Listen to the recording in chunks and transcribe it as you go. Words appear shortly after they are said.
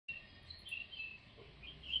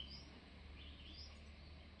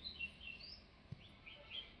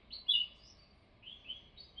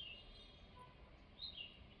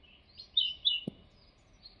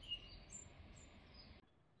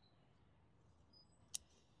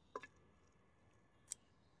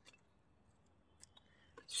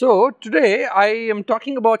So today I am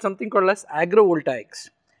talking about something called as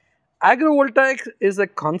agrivoltaics. Agrivoltaics is a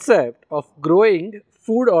concept of growing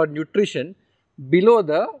food or nutrition below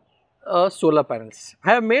the solar panels.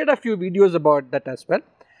 I have made a few videos about that as well.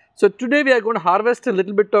 So today we are going to harvest a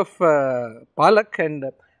little bit of palak, and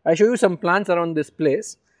I show you some plants around this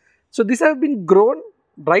place. So these have been grown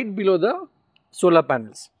right below the solar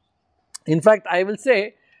panels. In fact, I will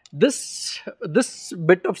say this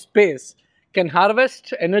bit of space can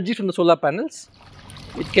harvest energy from the solar panels.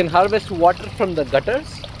 It can harvest water from the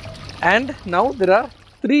gutters, and now there are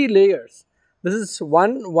three layers. This is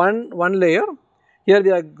one layer. Here we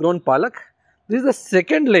have grown palak. This is the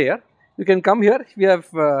second layer. You can come here. We have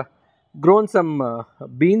grown some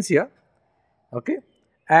beans here. Okay,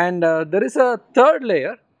 and there is a third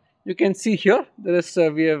layer. You can see here. There is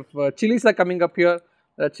we have chilies are coming up here.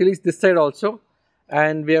 Chilies this side also,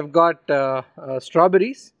 and we have got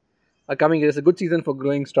strawberries are coming. It is a good season for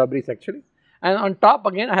growing strawberries actually. And on top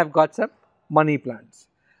again I have got some money plants.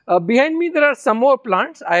 Behind me there are some more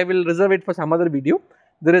plants. I will reserve it for some other video.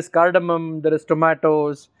 There is cardamom, there is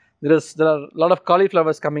tomatoes, there are a lot of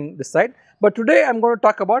cauliflowers coming this side. But today I am going to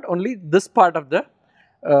talk about only this part of the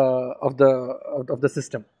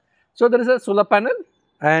system. So there is a solar panel,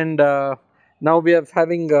 and now we are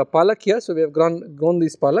having palak here. So we have grown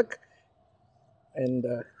this palak, and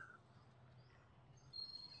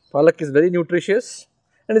palak is very nutritious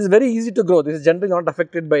and it's very easy to grow. This is generally not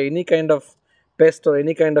affected by any kind of pest or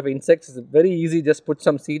any kind of insects. It's very easy. Just put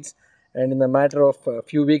some seeds, and in a matter of a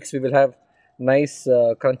few weeks we will have nice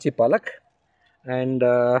crunchy palak. And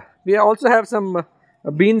we also have some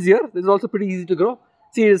beans here. This is also pretty easy to grow.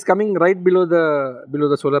 See, it is coming right below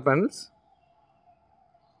the solar panels.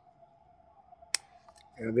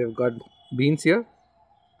 We have got beans here,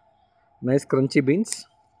 nice crunchy beans.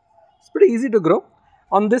 It's pretty easy to grow.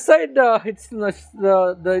 On this side, this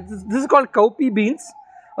is called cowpea beans.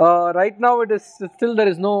 Right now, it is still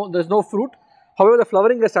there's no fruit. However, the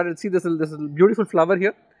flowering has started. See, this is beautiful flower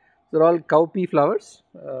here. They're all cowpea flowers.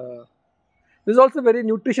 This is also very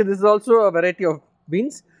nutritious. This is also a variety of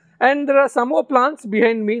beans. And there are some more plants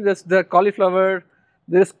behind me. There's the cauliflower.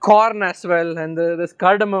 There is corn as well, and there is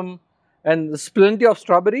cardamom. And there's plenty of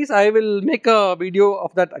strawberries. I will make a video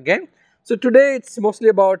of that again. So today it's mostly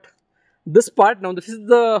about this part. Now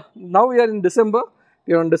now we are in December.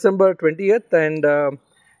 We are on December 20th, and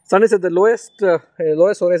sun is at the lowest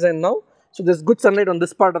horizon now. So there's good sunlight on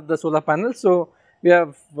this part of the solar panel. So we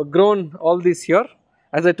have grown all these here.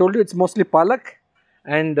 As I told you, it's mostly palak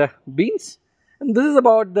and beans. And this is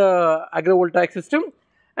about the agrivoltaic system.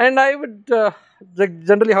 And I would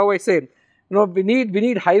generally, how I say, we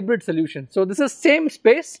need hybrid solutions. So this is same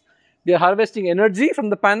space. We are harvesting energy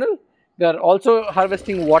from the panel. We are also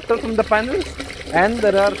harvesting water from the panels, and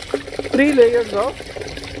there are three layers of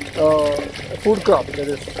food crop. There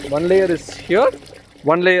is one layer is here,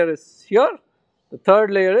 one layer is here, the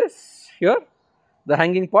third layer is here, the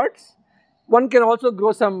hanging parts. One can also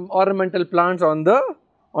grow some ornamental plants on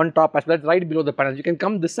top as well, right below the panels. You can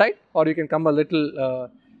come this side, or you can come a little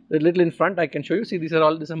in front. I can show you. See, these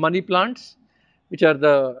are money plants, which are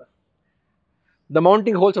the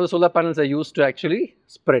mounting holes of the solar panels are used to actually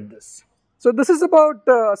spread this. So this is about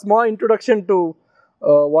a small introduction to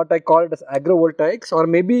what I call it as agrivoltaics, or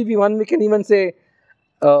maybe we can even say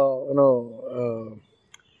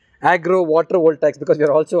agro-water voltaics, because we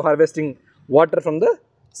are also harvesting water from the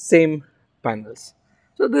same panels.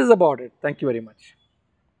 So this is about it. Thank you very much.